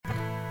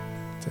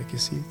Take your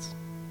seats.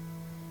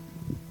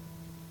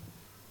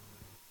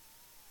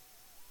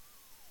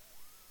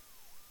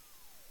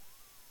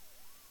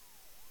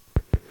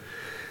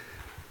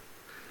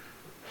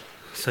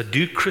 So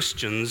do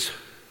Christians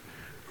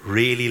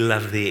really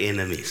love their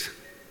enemies?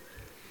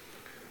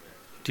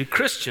 Do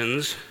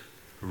Christians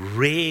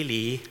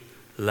really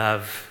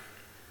love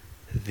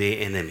their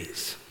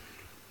enemies?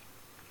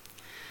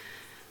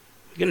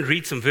 We're going to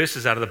read some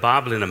verses out of the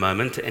Bible in a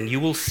moment, and you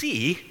will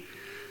see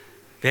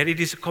that it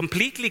is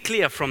completely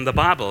clear from the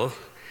Bible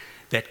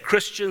that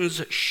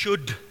Christians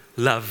should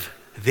love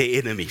their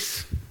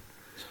enemies.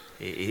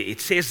 It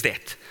says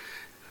that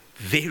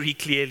very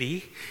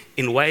clearly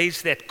in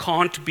ways that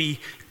can't be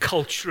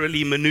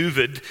culturally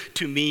maneuvered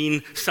to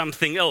mean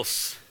something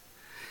else.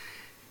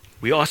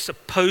 We are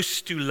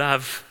supposed to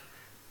love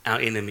our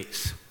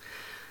enemies.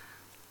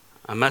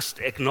 I must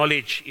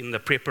acknowledge in the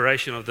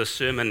preparation of this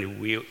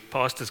sermon,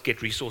 pastors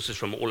get resources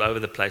from all over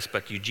the place,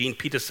 but Eugene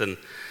Peterson,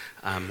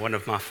 one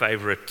of my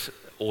favorite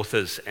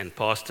authors and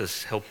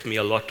pastors, helped me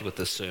a lot with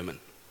this sermon.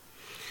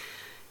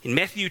 In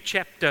Matthew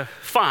chapter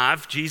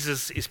 5,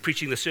 Jesus is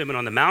preaching the Sermon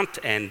on the Mount,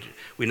 and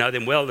we know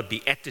them well, the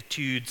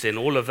Beatitudes and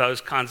all of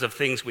those kinds of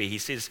things where he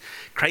says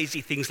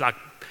crazy things like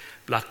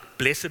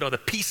blessed are the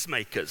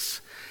peacemakers,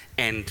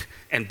 and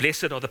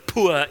blessed are the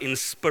poor in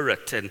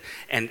spirit,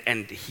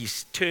 and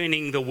he's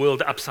turning the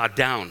world upside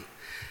down.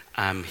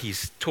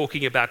 He's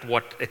talking about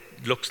what it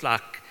looks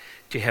like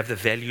to have the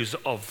values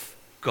of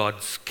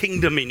God's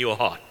kingdom in your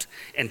heart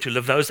and to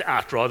live those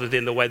out rather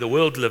than the way the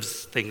world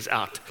lives things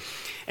out.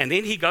 And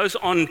then he goes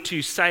on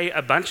to say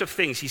a bunch of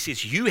things. He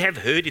says, you have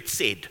heard it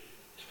said.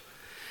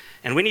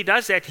 And when he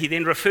does that, he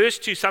then refers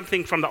to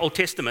something from the Old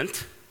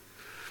Testament,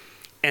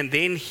 and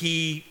then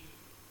he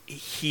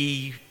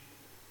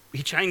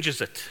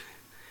changes it.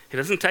 He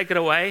doesn't take it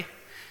away.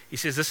 He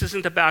says, this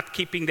isn't about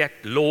keeping that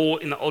law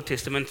in the Old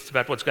Testament, it's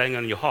about what's going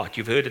on in your heart.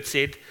 You've heard it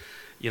said,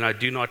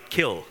 do not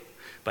kill.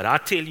 But I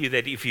tell you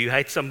that if you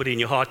hate somebody in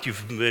your heart,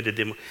 you've murdered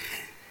them.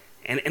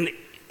 And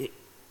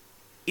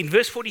in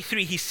verse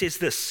 43, he says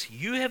this,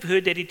 you have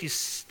heard that it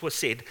was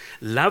said,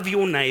 love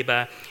your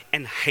neighbor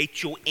and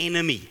hate your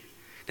enemy.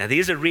 Now,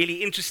 there's a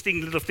really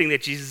interesting little thing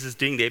that Jesus is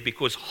doing there,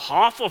 because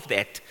half of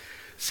that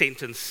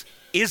sentence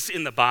is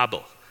in the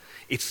Bible.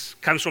 It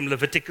comes from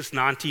Leviticus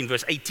 19,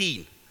 verse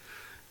 18.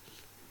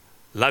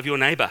 Love your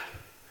neighbor.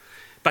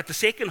 But the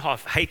second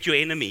half, hate your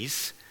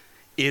enemies,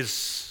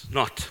 is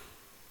not.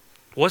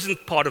 It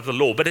wasn't part of the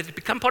law, but it had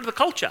become part of the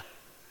culture.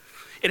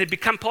 It had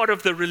become part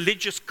of the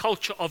religious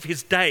culture of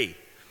his day,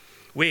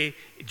 where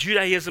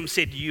Judaism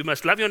said you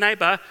must love your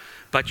neighbor,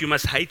 but you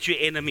must hate your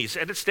enemies.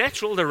 And it's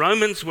natural, the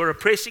Romans were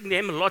oppressing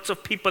them, lots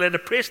of people had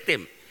oppressed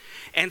them.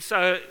 And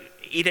so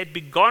it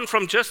had gone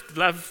from just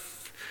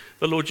love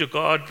the Lord your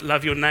God,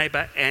 love your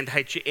neighbor, and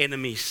hate your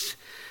enemies.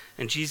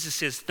 And Jesus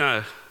says,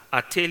 no,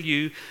 I tell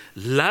you,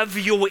 love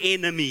your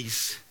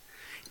enemies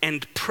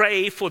and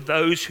pray for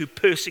those who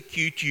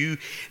persecute you,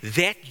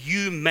 that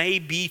you may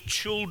be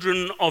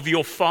children of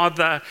your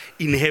Father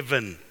in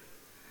heaven.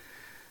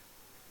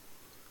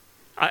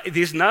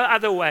 There's no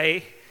other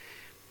way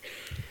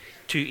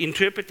to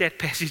interpret that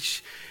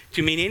passage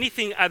to mean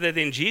anything other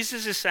than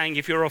Jesus is saying,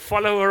 if you're a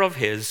follower of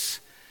his,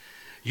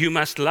 you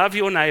must love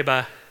your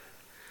neighbor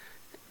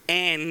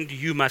and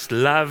you must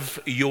love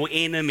your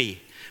enemy.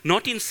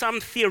 Not in some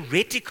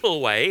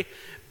theoretical way,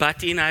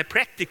 but in a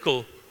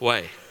practical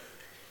way.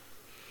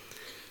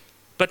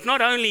 But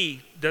not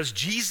only does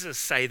Jesus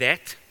say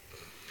that,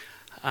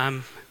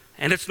 and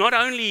it's not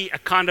only a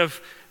kind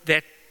of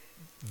that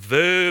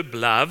verb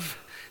love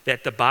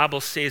that the Bible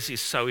says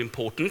is so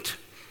important,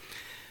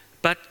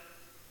 but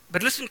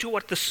listen to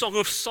what the Song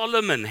of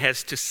Solomon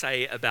has to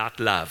say about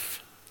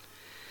love.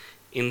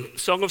 In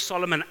Song of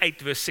Solomon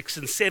 8, verse 6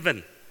 and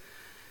 7,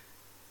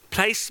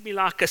 place me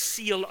like a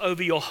seal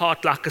over your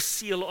heart, like a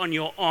seal on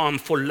your arm,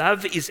 for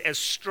love is as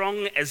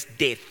strong as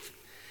death.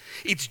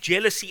 Its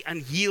jealousy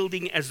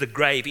unyielding as the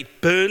grave. It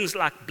burns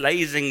like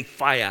blazing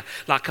fire,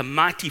 like a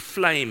mighty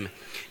flame.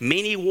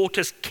 Many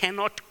waters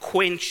cannot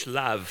quench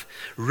love.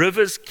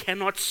 Rivers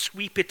cannot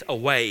sweep it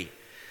away.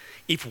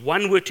 If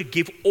one were to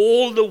give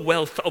all the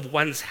wealth of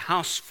one's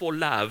house for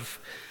love,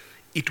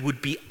 it would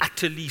be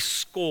utterly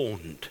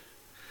scorned.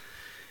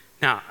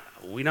 Now,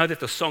 we know that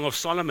the Song of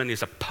Solomon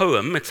is a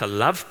poem. It's a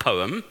love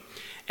poem,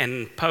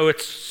 and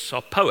poets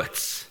are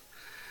poets.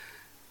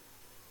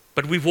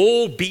 But we've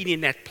all been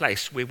in that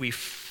place where we've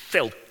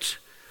felt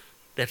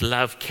that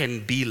love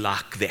can be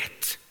like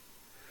that.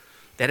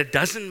 That it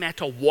doesn't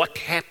matter what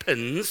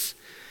happens,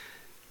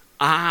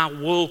 I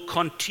will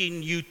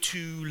continue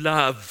to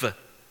love.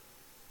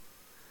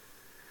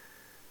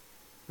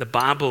 The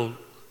Bible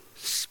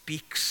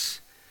speaks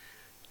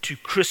to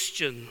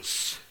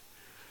Christians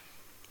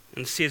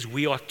and says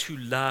we are to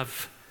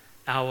love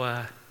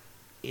our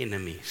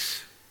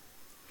enemies.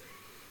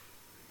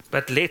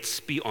 But let's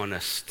be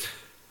honest.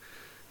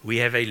 We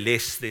have a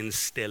less than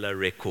stellar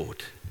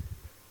record.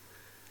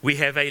 We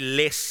have a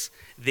less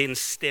than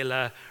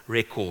stellar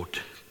record.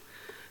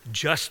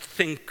 Just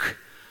think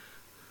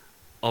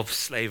of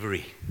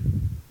slavery.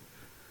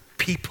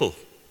 People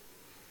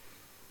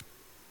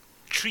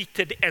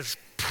treated as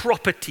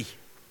property,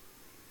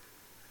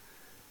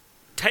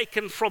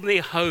 taken from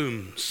their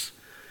homes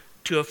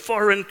to a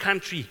foreign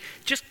country,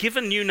 just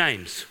given new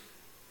names.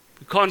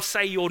 We can't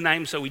say your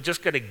name, so we're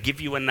just going to give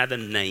you another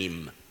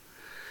name.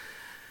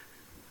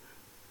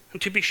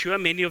 And to be sure,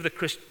 many of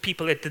the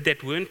people that did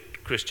that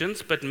weren't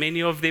Christians, but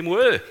many of them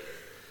were.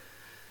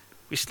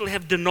 We still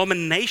have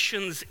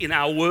denominations in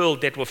our world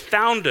that were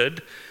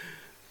founded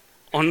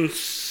on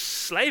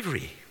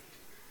slavery.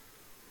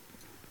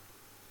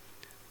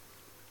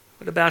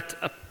 What about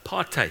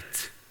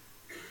apartheid?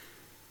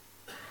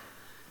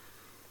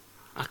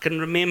 I can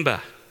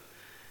remember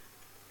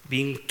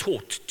being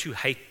taught to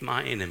hate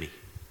my enemy.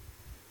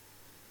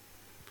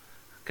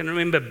 I can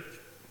remember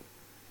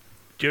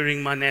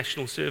during my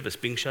national service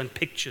being shown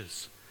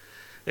pictures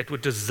that were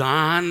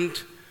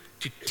designed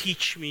to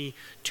teach me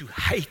to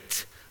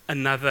hate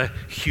another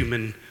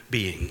human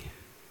being.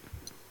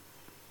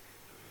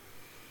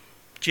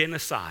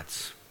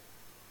 Genocides.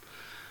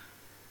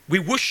 We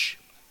wish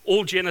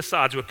all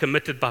genocides were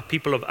committed by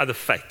people of other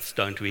faiths,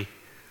 don't we?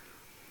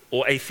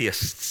 Or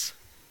atheists.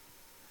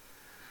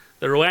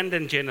 The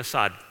Rwandan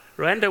genocide.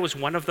 Rwanda was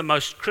one of the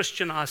most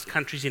Christianized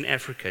countries in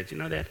Africa. Do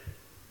you know that?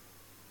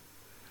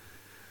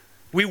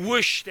 We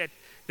wish that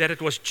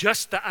it was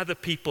just the other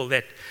people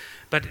that,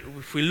 but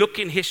if we look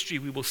in history,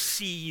 we will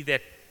see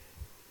that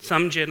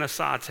some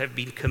genocides have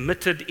been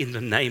committed in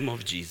the name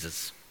of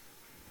Jesus.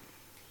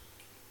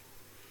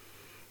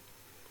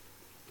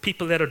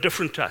 People that are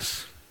different to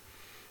us,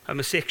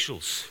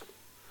 homosexuals,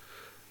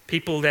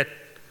 people that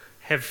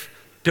have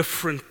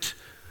different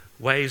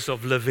ways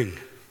of living,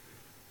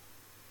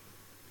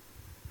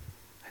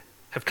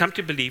 have come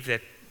to believe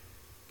that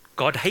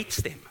God hates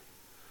them.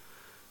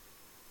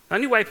 The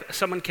only way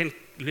someone can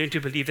learn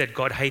to believe that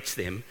God hates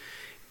them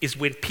is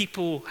when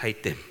people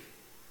hate them.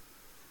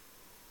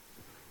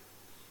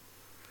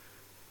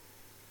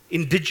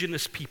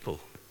 Indigenous people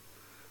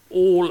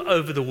all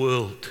over the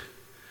world.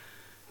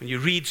 When you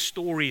read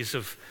stories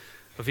of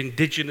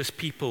indigenous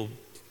people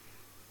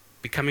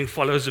becoming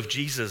followers of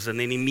Jesus and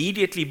then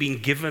immediately being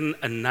given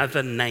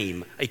another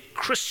name, a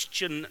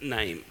Christian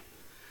name.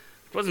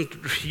 It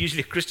wasn't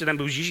usually a Christian name,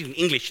 but it was usually an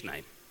English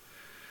name.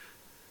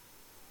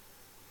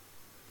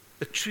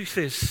 The truth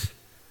is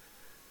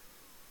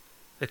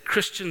that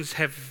Christians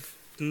have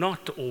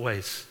not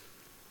always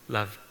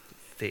loved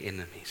their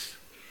enemies.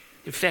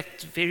 In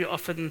fact, very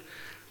often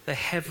they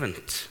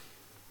haven't.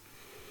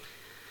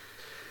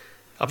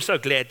 I'm so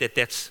glad that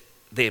that's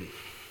them.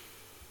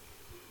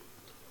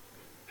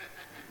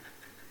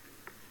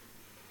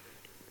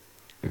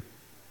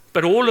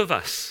 But all of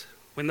us,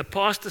 when the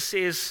pastor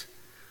says,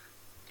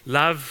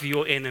 love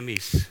your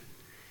enemies,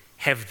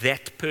 have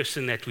that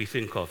person that we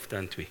think of,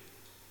 don't we?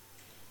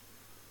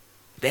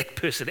 That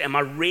person. Am I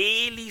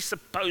really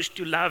supposed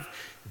to love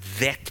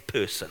that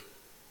person?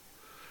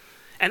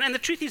 And the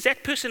truth is,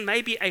 that person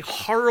may be a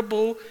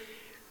horrible,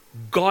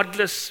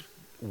 godless,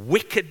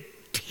 wicked,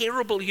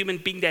 terrible human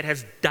being that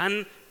has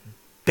done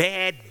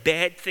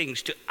bad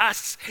things to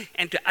us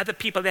and to other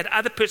people. That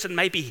other person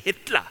may be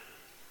Hitler.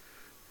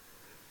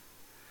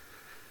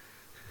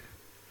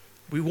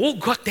 We've all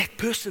got that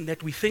person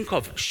that we think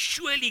of.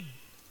 Surely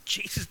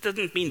Jesus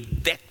doesn't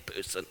mean that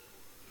person.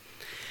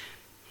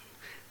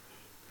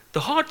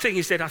 The hard thing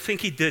is that I think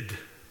he did.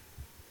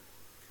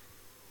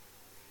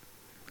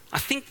 I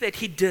think that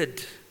he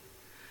did.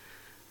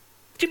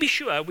 To be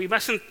sure, we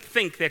mustn't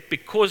think that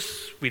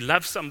because we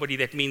love somebody,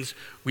 that means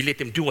we let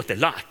them do what they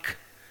like.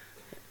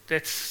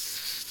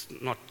 That's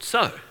not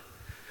so.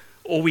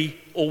 Or we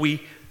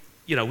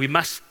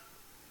must,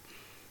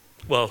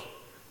 well,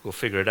 we'll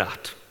figure it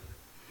out.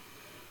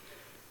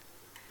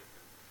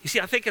 You see,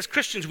 I think as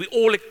Christians, we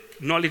all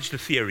acknowledge the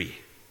theory.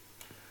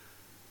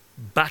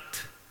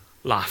 But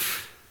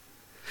life.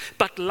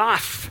 But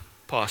life,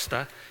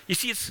 Pastor. You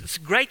see, it's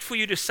great for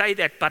you to say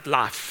that, but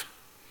life.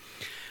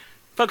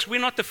 Folks, we're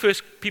not the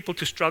first people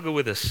to struggle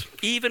with this.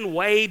 Even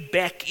way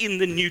back in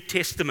the New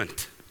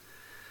Testament,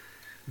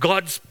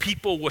 God's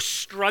people were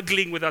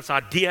struggling with this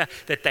idea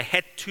that they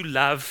had to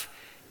love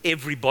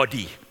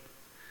everybody,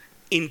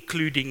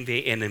 including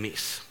their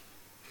enemies.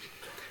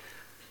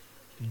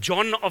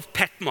 John of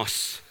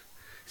Patmos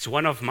is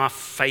one of my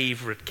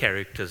favorite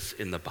characters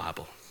in the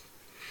Bible.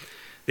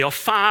 There are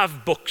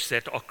 5 books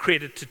that are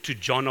credited to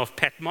John of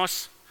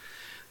Patmos: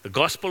 the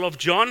Gospel of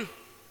John,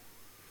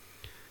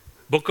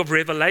 Book of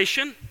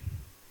Revelation,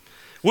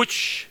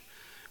 which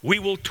we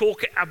will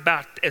talk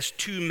about as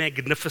 2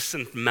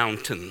 magnificent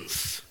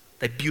mountains.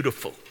 They're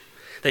beautiful.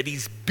 They're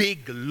these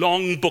big,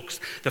 long books.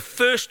 The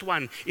first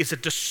one is a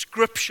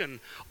description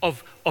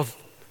of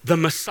the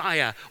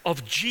Messiah,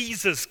 of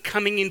Jesus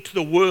coming into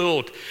the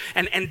world.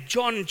 And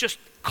John just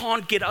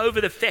can't get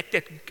over the fact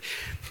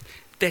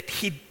that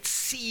he'd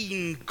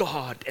seen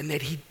God and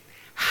that he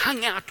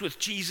hung out with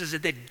Jesus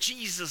and that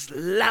Jesus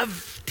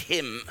loved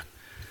him.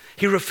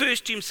 He refers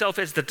to himself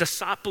as the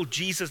disciple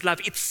Jesus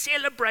loved. It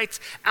celebrates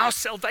our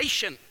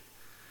salvation.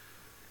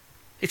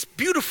 It's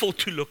beautiful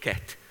to look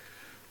at.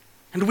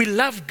 And we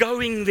love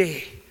going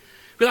there.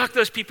 We're like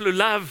those people who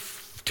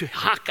love to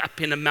hike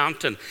up in a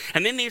mountain.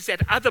 And then there's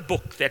that other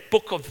book, that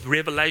book of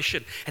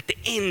Revelation, at the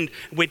end,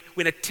 when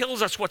it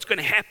tells us what's going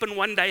to happen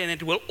one day, and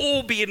it will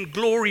all be in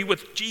glory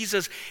with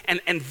Jesus,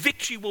 and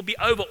victory will be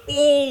over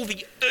all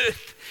the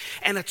earth.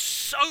 And it's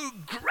so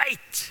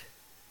great.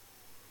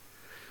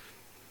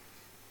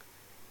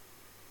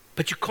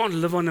 But you can't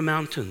live on the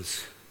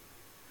mountains.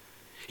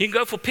 You can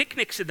go for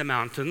picnics in the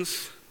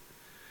mountains.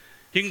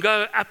 You can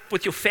go up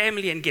with your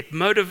family and get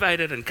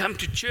motivated and come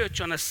to church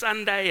on a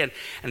Sunday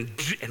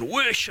and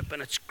worship,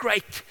 and it's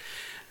great.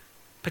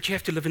 But you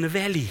have to live in a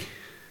valley.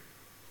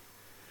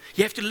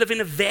 You have to live in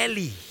a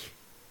valley.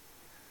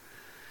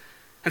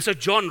 And so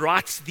John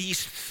writes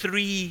these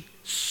 3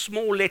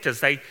 small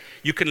letters.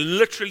 You can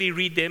literally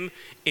read them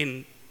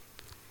in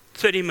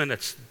 30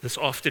 minutes this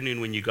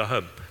afternoon when you go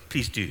home.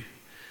 Please do.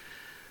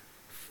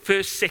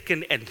 1st,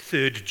 2nd, and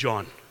 3rd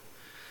John.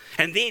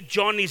 And there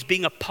John is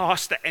being a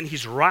pastor, and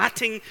he's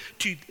writing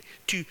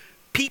to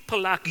people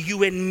like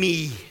you and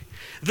me.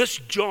 This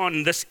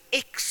John, this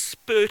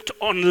expert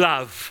on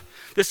love,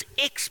 this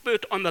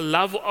expert on the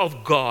love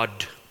of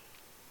God.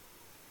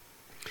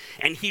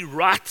 And he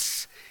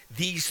writes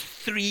these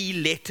 3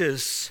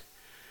 letters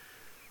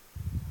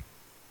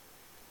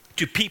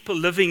to people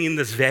living in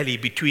this valley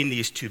between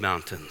these 2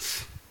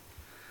 mountains.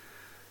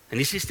 And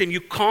he says to them,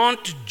 you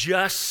can't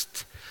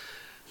just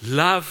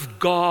love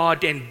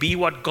God and be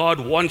what God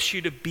wants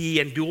you to be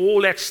and do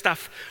all that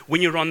stuff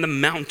when you're on the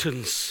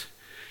mountains.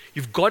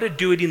 You've got to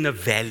do it in the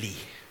valley.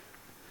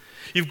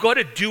 You've got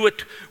to do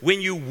it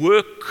when you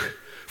work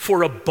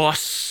for a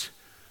boss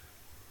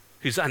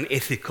who's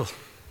unethical.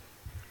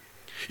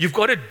 You've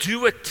got to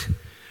do it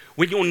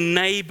when your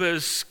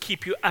neighbors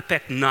keep you up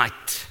at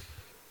night.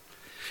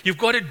 You've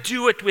got to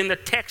do it when the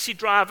taxi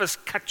drivers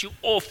cut you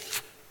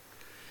off.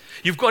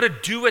 You've got to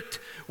do it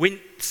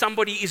when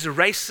somebody is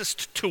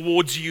racist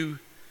towards you.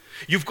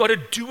 You've got to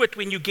do it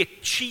when you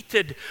get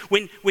cheated,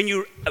 when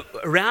you're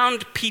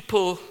around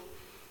people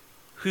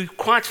who,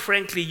 quite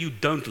frankly, you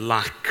don't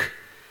like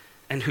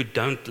and who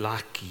don't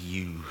like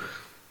you.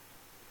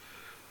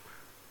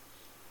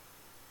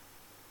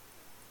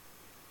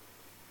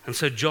 And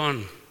so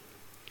John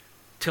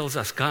tells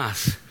us,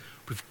 guys,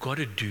 we've got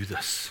to do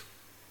this.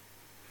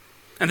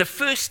 And the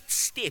first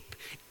step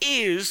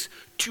is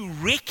to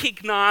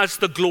recognize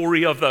the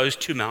glory of those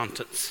 2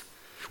 mountains.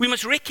 We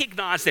must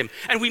recognize them,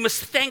 and we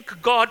must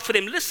thank God for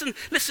them. Listen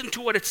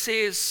to what it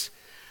says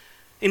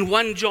in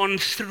 1 John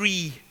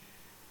 3.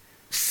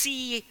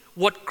 See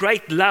what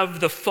great love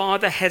the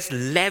Father has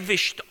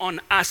lavished on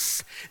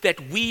us,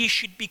 that we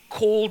should be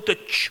called the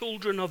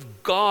children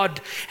of God,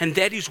 and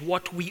that is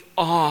what we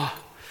are.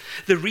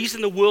 The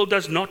reason the world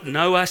does not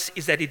know us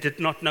is that it did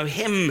not know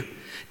him.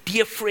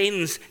 Dear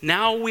friends,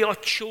 now we are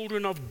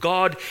children of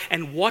God,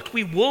 and what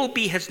we will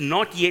be has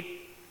not yet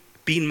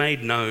been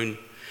made known.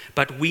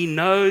 But we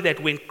know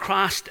that when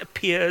Christ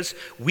appears,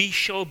 we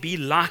shall be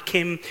like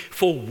him,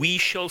 for we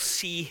shall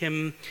see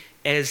him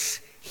as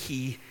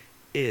he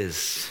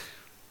is.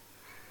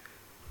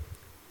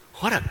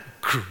 What a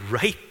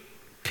great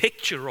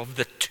picture of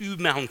the 2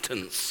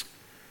 mountains.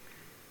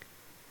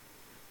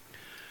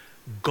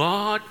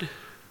 God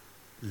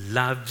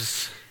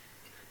loves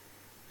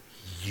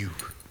you.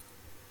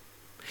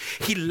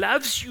 He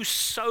loves you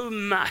so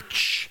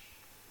much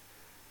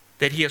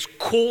that he has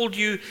called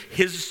you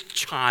his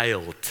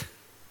child.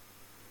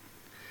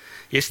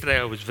 Yesterday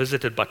I was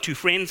visited by 2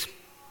 friends.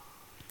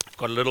 I've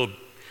got a little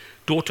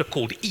daughter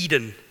called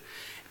Eden,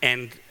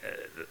 and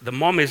the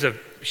mom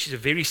she's a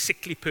very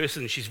sickly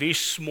person. She's very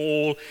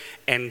small,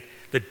 and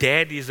the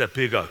dad is a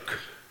big oak.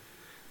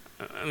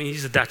 I mean,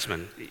 he's a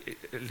Dutchman.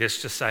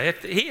 Let's just say it.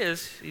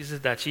 He's a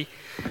Dutchie.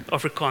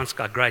 Afrikaans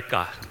guy, great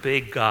guy,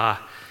 big guy.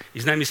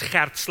 His name is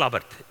Gert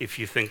Slabbert, if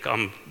you think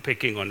I'm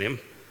picking on him.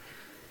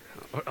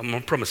 I'm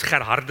going to promise,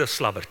 Gerharde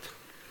Slabbert.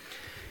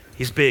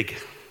 He's big,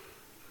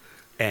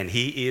 and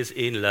he is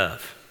in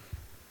love.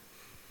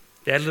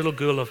 That little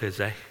girl of his,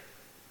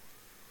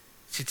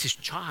 it's his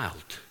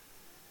child.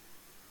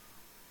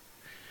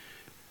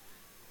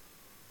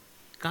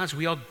 Guys,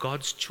 we are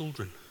God's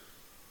children.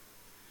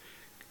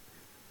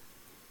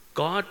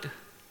 God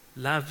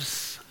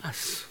loves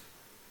us.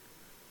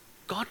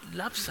 God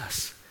loves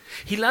us.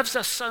 He loves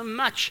us so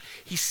much,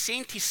 he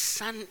sent his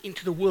son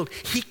into the world.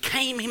 He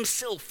came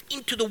himself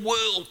into the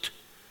world.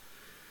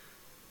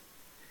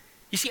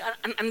 You see,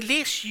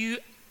 unless you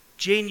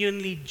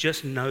genuinely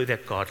just know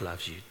that God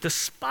loves you,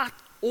 despite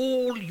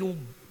all your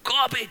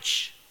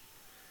garbage.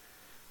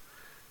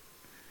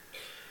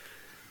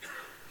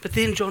 But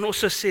then John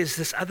also says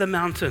this other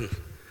mountain,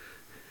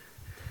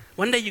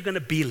 one day you're going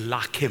to be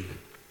like him.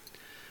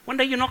 One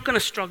day you're not going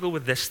to struggle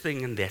with this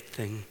thing and that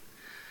thing.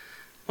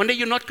 One day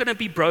you're not going to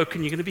be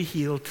broken, you're going to be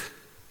healed.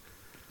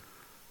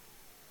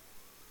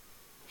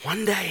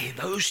 One day,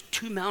 those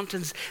 2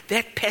 mountains,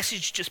 that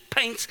passage just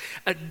paints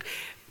and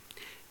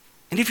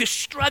if you're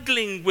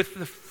struggling with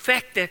the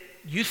fact that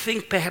you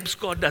think perhaps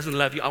God doesn't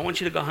love you, I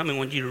want you to go home and I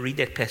want you to read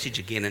that passage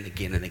again and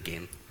again and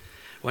again.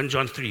 1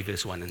 John 3,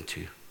 verse 1 and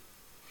 2.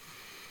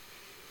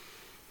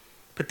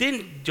 But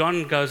then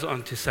John goes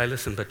on to say,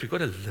 listen, but we've got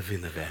to live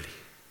in the valley.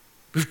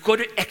 We've got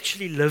to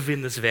actually live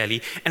in this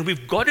valley, and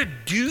we've got to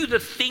do the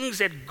things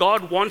that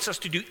God wants us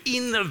to do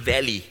in the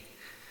valley.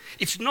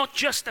 It's not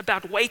just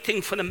about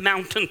waiting for the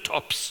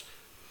mountaintops.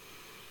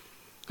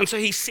 And so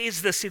he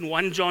says this in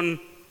 1 John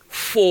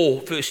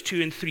 4, verse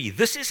 2 and 3.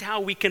 This is how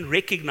we can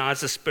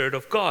recognize the Spirit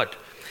of God.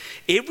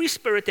 Every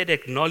spirit that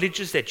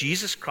acknowledges that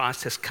Jesus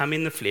Christ has come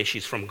in the flesh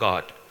is from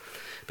God.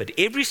 But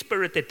every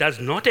spirit that does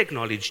not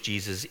acknowledge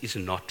Jesus is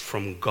not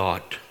from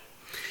God.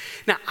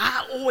 Now,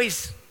 I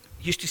always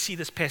used to see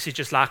this passage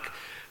as like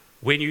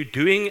when you're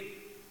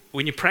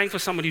praying for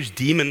someone who's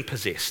demon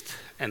possessed,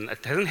 and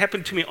it hasn't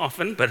happened to me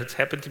often, but it's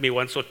happened to me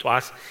once or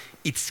twice.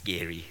 It's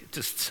scary,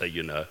 just so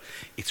you know.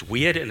 It's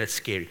weird and it's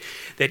scary.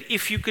 That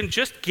if you can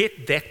just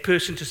get that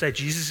person to say,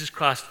 Jesus is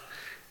Christ,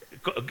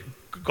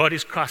 God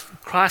is Christ,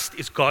 Christ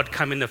is God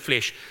come in the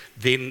flesh,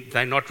 then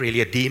they're not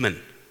really a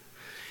demon.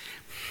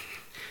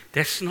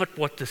 That's not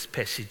what this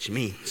passage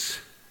means.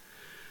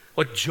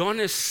 What John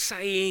is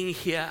saying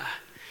here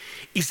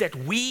is that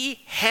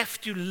we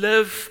have to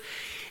live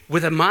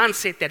with a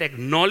mindset that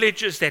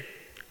acknowledges that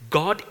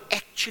God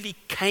actually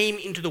came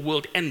into the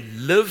world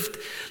and lived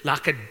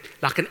like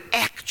an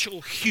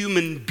actual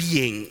human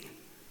being.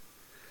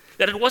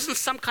 That it wasn't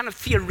some kind of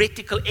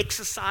theoretical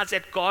exercise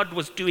that God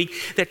was doing,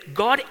 that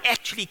God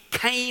actually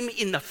came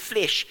in the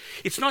flesh.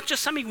 It's not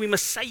just something we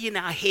must say in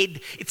our head,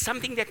 it's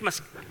something that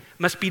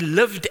must be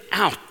lived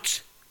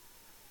out.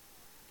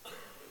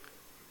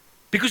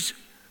 Because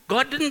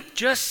God didn't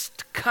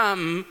just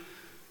come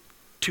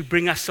to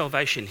bring us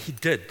salvation. He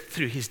did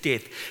through his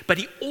death. But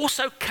he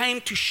also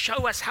came to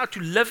show us how to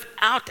live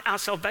out our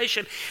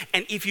salvation.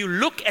 And if you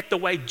look at the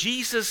way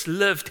Jesus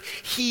lived,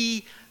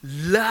 he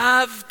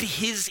loved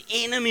his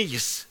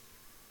enemies.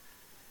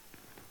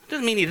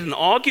 Doesn't mean he didn't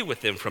argue with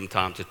them from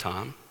time to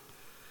time.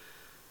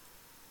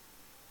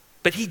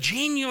 But he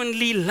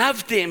genuinely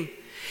loved them.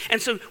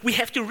 And so we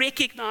have to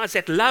recognize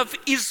that love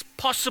is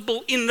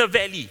possible in the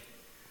valley.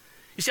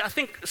 You see, I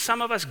think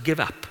some of us give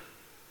up.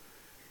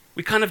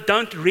 We kind of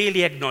don't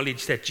really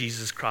acknowledge that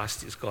Jesus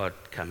Christ is God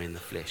come in the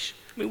flesh.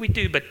 I mean, we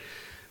do, but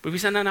we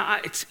say, no,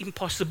 it's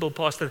impossible,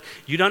 Pastor.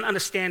 You don't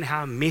understand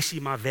how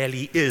messy my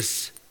valley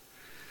is.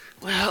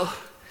 Well,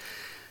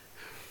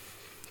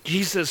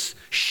 Jesus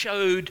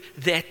showed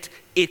that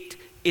it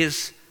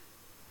is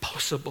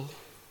possible.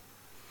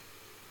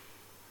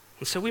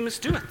 And so we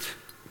must do it.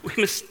 We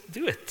must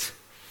do it.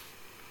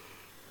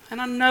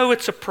 And I know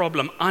it's a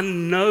problem. I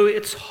know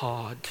it's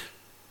hard.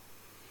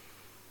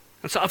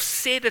 And so I've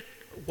said it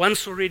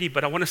once already,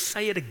 but I want to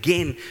say it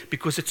again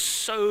because it's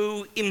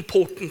so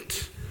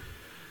important.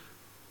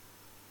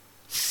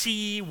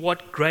 See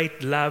what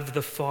great love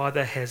the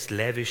Father has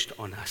lavished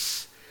on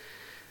us,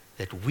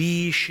 that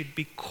we should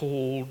be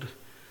called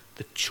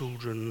the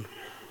children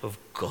of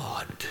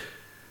God.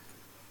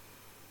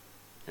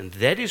 And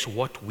that is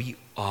what we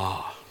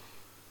are.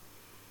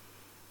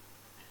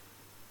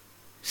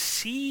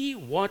 See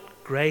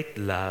what great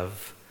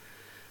love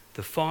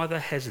the Father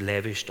has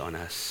lavished on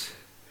us,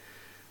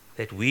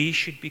 that we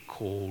should be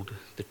called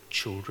the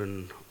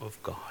children of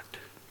God.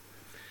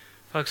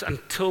 Folks,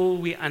 until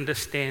we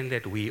understand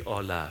that we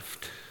are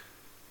loved,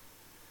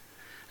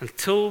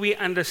 until we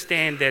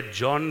understand that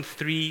John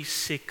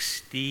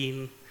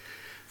 3:16,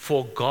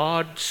 for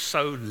God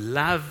so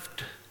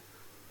loved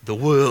the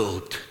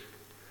world,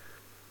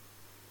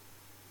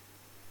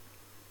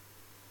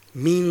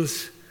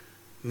 means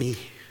me.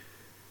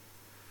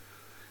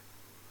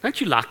 Don't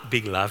you like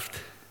being loved?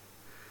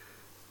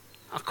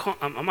 I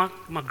can't,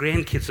 my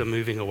grandkids are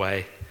moving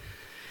away.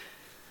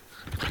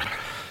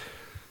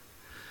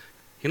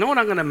 You know what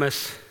I'm going to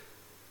miss?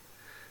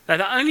 They're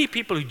the only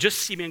people who just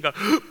see me and go,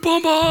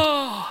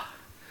 Bomba!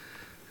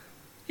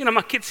 You know,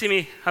 my kids see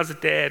me, how's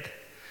it, Dad?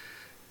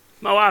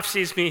 My wife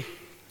sees me.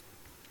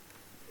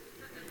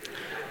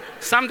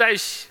 Some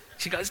days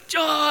she goes,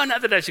 John,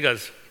 other days she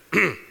goes,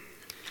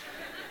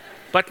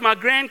 But my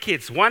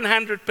grandkids,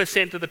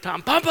 100% of the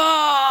time,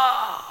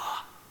 Papa!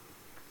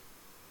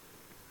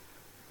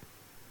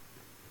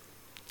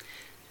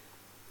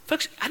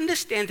 Folks,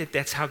 understand that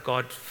that's how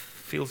God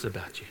feels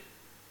about you.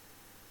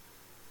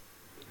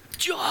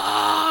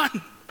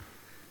 John!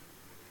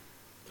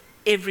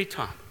 Every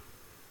time.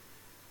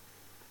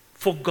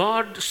 For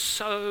God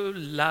so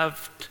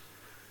loved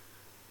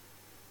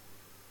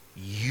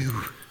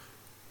you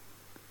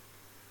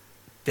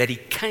that he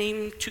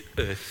came to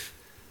earth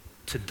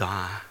to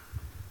die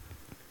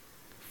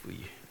for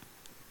you.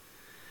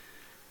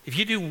 If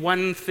you do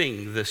one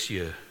thing this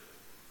year,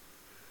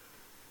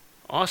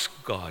 ask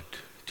God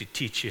to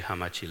teach you how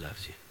much he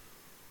loves you.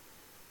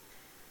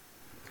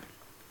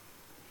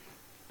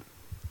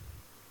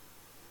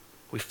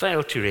 We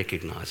fail to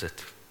recognize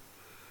it.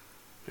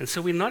 And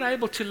so we're not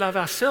able to love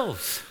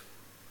ourselves.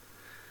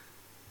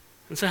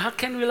 And so how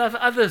can we love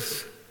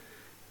others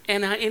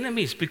and our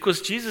enemies?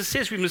 Because Jesus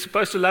says we're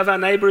supposed to love our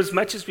neighbor as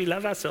much as we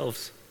love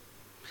ourselves.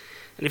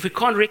 And if we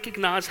can't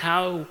recognize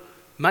how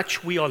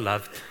much we are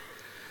loved,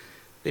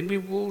 then we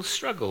will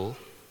struggle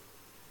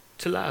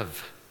to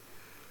love.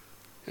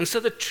 And so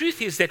the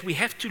truth is that we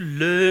have to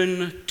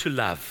learn to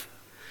love.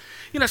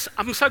 You know,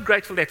 I'm so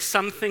grateful that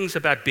some things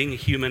about being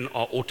human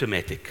are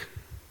automatic.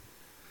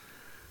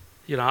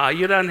 You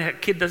know,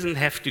 kid doesn't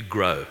have to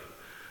grow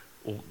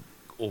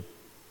or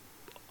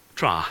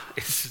try.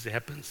 It just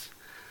happens.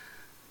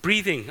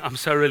 Breathing, I'm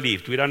so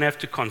relieved. We don't have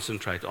to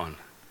concentrate on.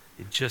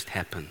 It just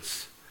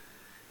happens.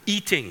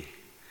 Eating,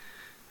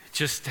 it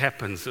just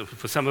happens.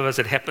 For some of us,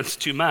 it happens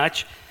too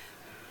much.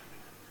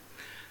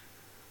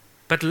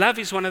 But love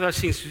is one of those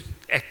things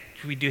that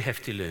we do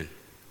have to learn.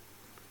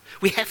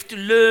 We have to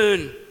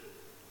learn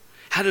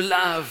how to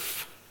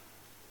love.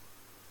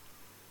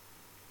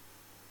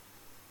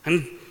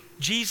 And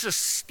Jesus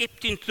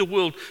stepped into the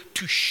world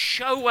to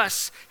show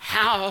us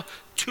how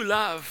to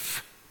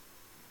love.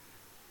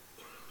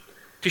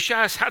 To show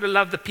us how to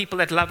love the people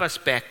that love us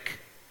back.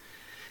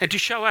 And to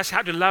show us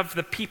how to love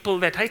the people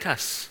that hate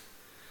us.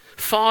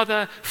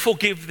 Father,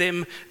 forgive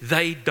them.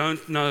 They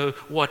don't know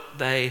what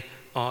they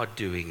are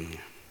doing.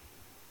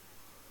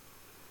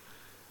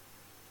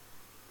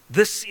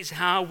 This is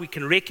how we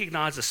can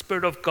recognize the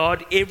Spirit of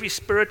God. Every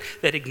spirit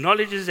that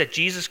acknowledges that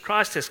Jesus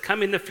Christ has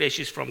come in the flesh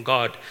is from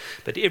God.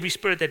 But every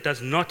spirit that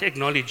does not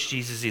acknowledge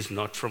Jesus is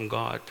not from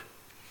God.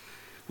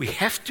 We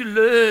have to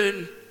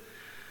learn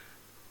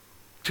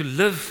to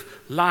live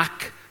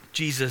like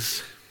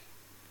Jesus.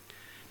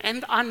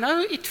 And I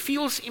know it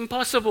feels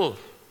impossible.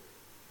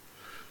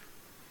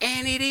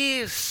 And it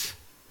is.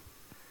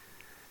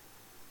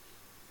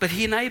 But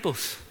He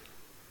enables.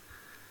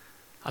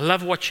 I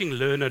love watching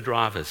learner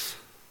drivers.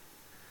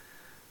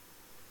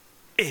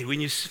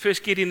 When you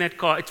first get in that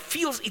car,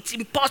 it's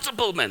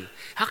impossible, man.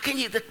 How can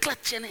you, the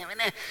clutch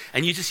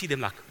and you just see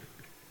them like.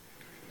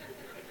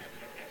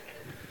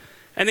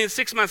 And then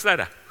 6 months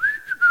later,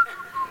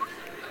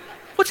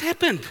 what's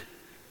happened?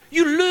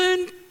 You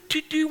learned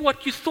to do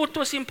what you thought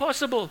was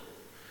impossible.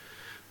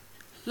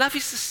 Love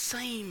is the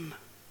same.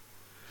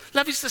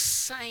 Love is the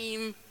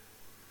same.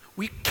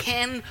 We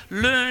can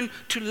learn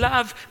to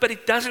love, but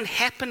it doesn't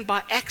happen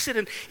by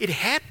accident. It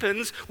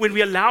happens when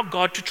we allow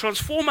God to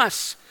transform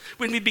us,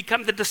 when we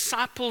become the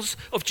disciples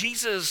of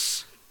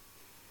Jesus.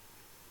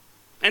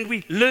 And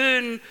we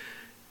learn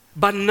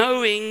by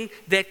knowing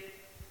that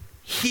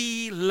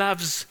He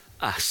loves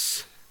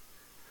us.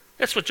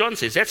 That's what John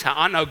says. That's how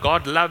I know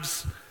God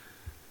loves.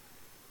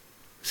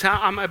 That's how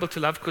I'm able to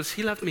love, because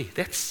He loved me.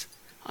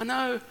 I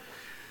know.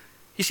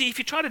 You see, if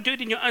you try to do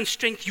it in your own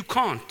strength, you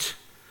can't.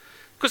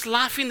 Because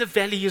life in the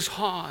valley is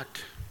hard.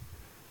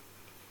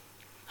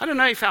 I don't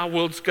know if our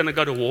world's going to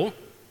go to war.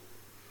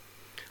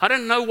 I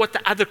don't know what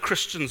the other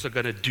Christians are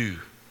going to do.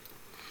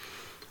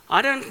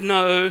 I don't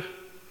know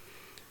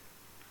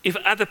if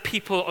other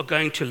people are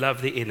going to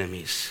love their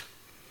enemies.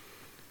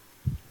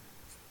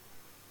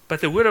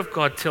 But the Word of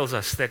God tells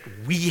us that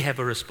we have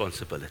a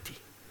responsibility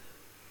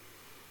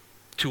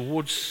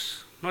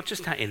towards not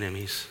just our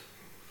enemies,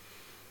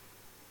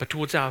 but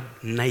towards our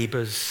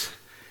neighbors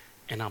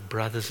and our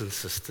brothers and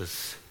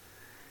sisters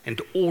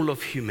and all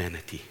of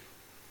humanity.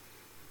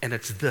 And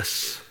it's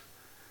this: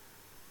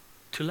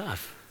 to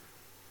love.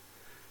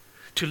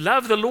 To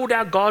love the Lord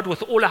our God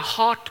with all our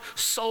heart,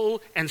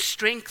 soul, and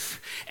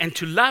strength, and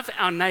to love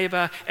our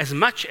neighbor as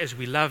much as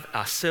we love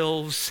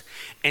ourselves,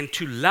 and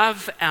to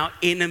love our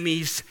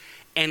enemies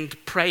and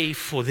pray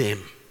for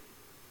them.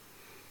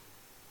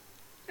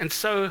 And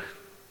so,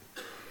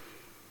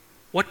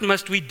 what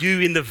must we do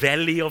in the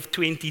valley of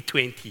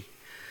 2020?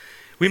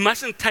 We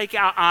mustn't take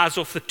our eyes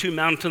off the two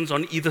mountains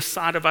on either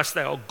side of us.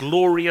 They are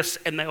glorious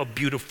and they are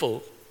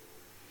beautiful.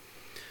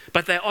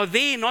 But they are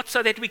there not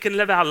so that we can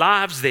live our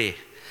lives there.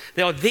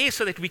 They are there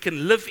so that we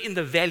can live in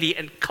the valley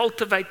and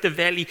cultivate the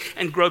valley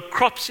and grow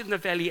crops in the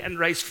valley and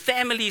raise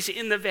families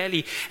in the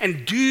valley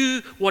and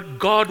do what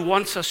God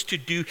wants us to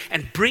do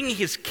and bring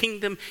His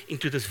kingdom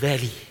into this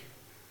valley.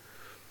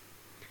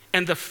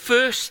 And the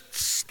first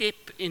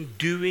step in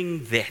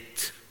doing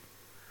that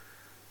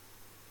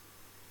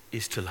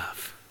is to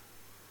love.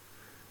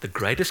 The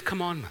greatest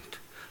commandment: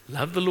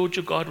 love the Lord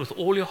your God with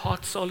all your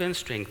heart, soul, and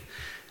strength,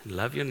 and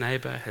love your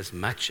neighbor as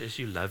much as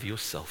you love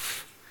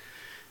yourself.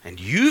 And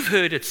you've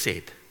heard it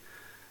said,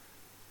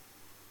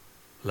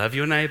 love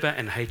your neighbor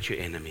and hate your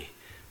enemy.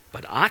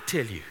 But I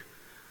tell you,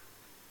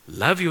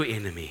 love your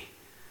enemy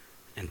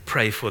and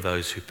pray for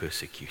those who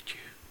persecute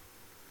you.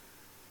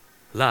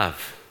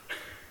 Love.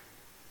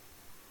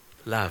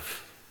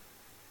 Love.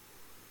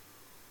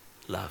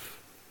 Love.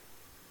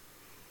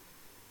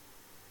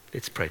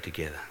 Let's pray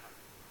together.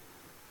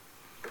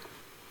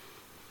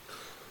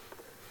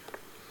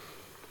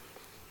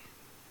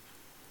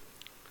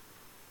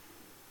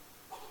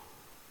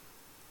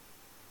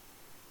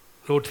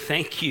 Lord,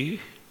 thank you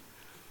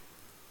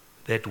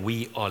that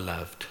we are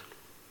loved.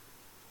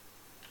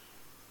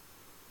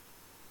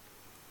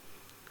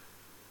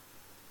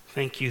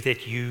 Thank you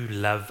that you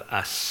love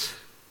us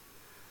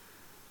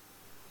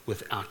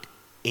without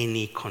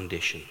any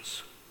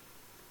conditions.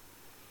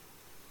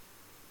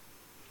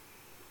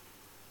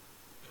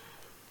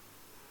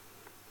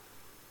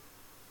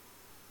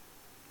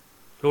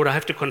 Lord, I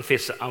have to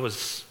confess, I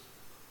was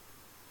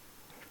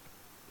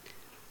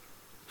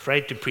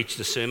afraid to preach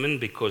the sermon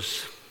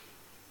because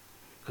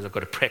I've got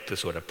to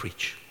practice what I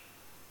preach.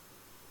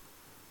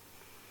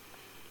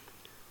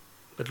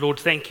 But Lord,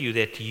 thank you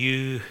that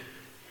you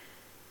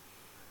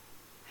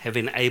have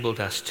enabled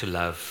us to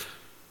love.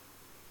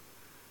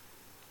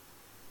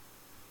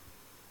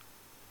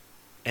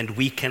 And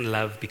we can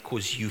love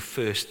because you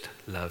first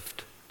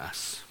loved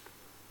us.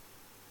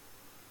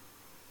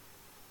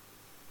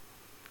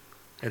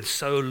 And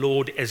so,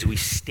 Lord, as we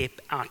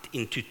step out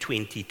into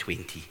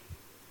 2020,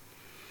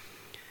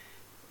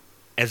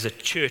 as a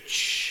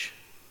church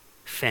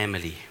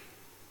family,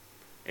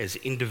 as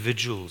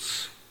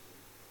individuals,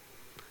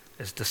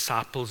 as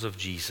disciples of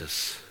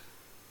Jesus,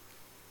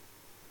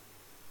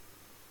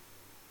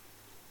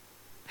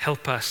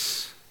 help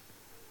us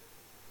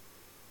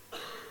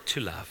to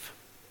love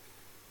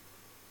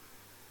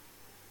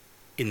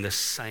in the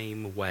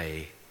same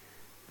way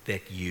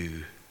that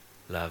you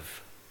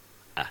love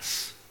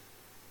us.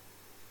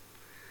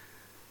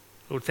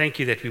 Lord, thank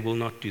you that we will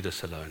not do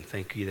this alone.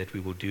 Thank you that we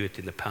will do it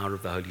in the power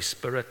of the Holy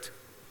Spirit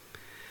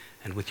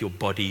and with your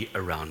body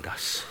around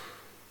us.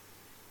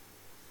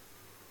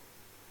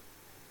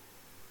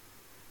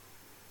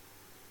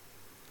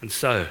 And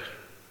so,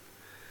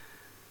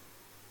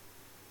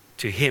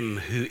 to him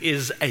who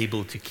is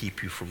able to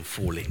keep you from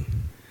falling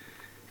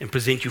and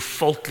present you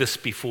faultless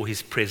before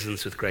his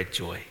presence with great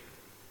joy,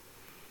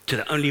 to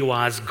the only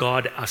wise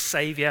God, our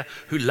Savior,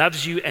 who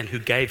loves you and who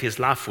gave his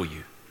life for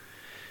you,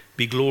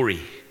 be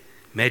glory,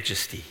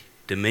 majesty,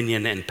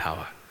 dominion, and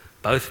power,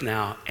 both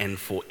now and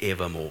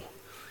forevermore.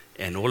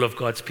 And all of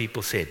God's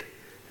people said,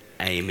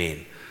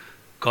 Amen.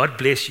 God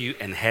bless you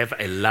and have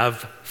a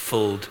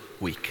love-filled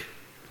week.